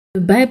The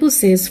Bible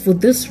says, "For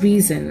this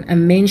reason, a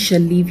man shall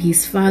leave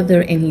his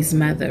father and his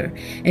mother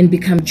and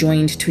become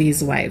joined to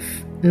his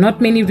wife."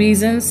 Not many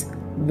reasons,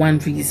 one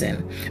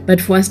reason.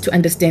 But for us to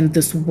understand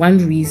this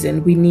one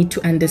reason, we need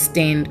to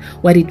understand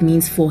what it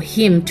means for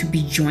him to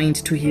be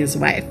joined to his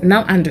wife.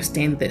 Now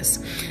understand this.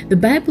 The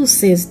Bible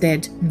says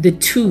that the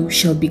two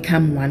shall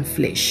become one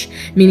flesh,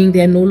 meaning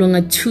they are no longer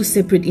two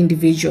separate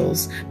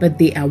individuals, but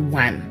they are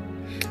one.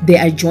 They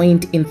are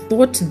joined in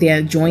thought, they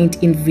are joined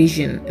in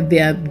vision, they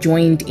are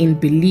joined in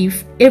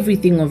belief.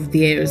 Everything of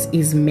theirs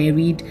is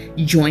married,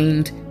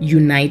 joined,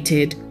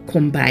 united,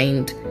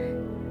 combined,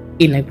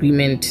 in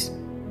agreement.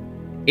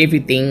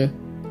 Everything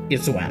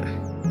is one.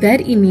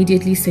 That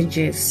immediately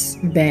suggests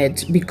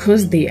that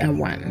because they are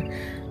one,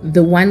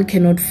 the one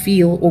cannot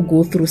feel or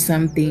go through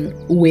something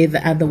where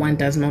the other one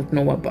does not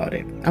know about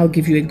it. I'll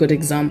give you a good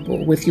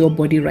example with your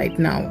body right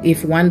now.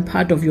 If one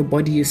part of your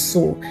body is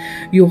sore,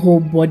 your whole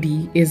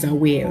body is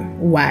aware.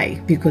 Why?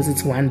 Because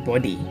it's one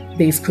body.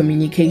 There's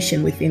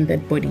communication within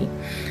that body.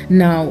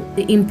 Now,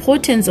 the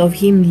importance of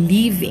him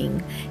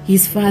leaving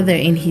his father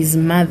and his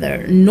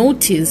mother.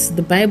 Notice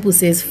the Bible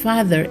says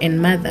father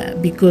and mother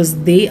because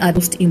they are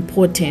most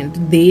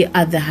important. They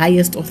are the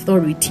highest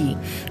authority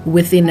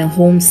within a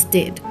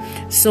homestead.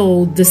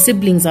 So the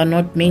siblings are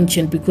not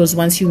mentioned because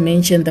once you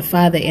mention the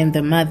father and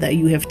the mother,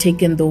 you have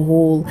taken the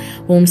whole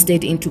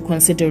homestead into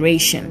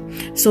consideration.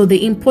 So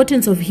the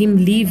importance of him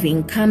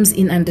leaving comes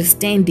in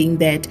understanding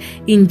that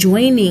in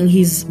joining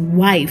his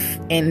wife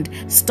and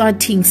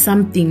starting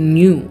something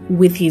new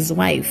with his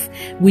wife,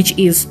 which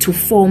is to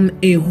form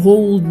a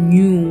whole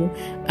new,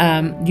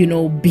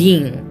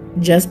 being,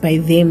 just by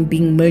them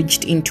being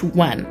merged into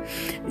one.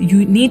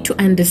 You need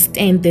to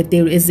understand that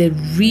there is a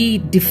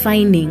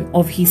redefining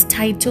of his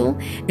title,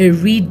 a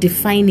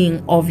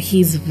redefining of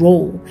his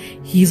role,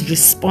 his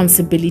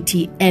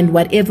responsibility, and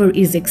whatever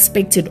is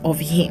expected of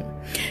him.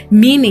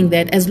 Meaning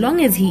that as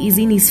long as he is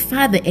in his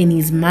father and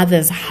his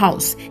mother's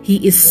house,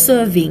 he is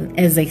serving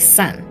as a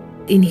son.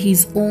 In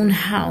his own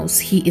house,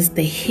 he is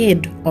the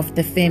head of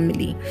the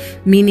family,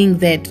 meaning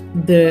that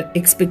the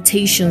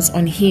expectations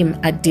on him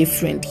are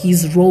different.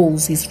 His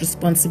roles, his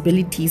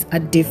responsibilities are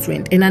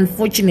different. And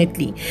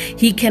unfortunately,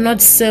 he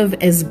cannot serve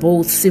as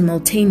both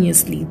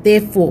simultaneously.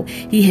 Therefore,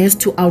 he has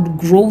to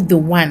outgrow the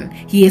one.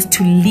 He has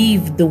to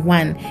leave the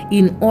one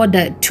in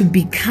order to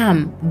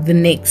become the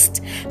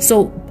next.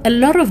 So a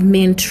lot of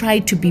men try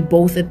to be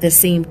both at the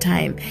same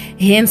time.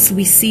 Hence,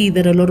 we see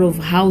that a lot of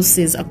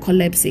houses are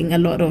collapsing, a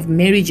lot of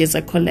marriages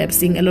are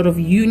collapsing, a lot of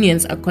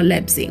unions are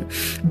collapsing,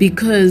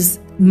 because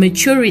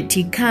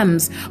maturity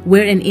comes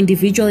where an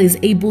individual is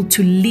able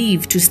to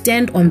live, to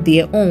stand on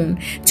their own,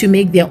 to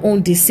make their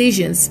own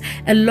decisions.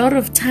 A lot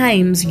of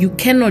times you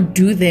cannot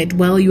do that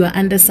while you are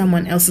under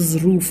someone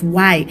else's roof.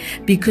 Why?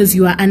 Because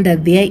you are under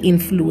their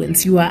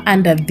influence, you are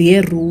under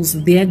their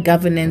rules, their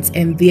governance,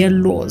 and their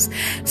laws.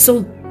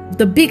 So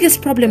the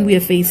biggest problem we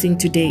are facing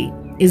today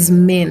is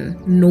men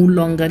no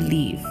longer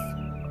leave.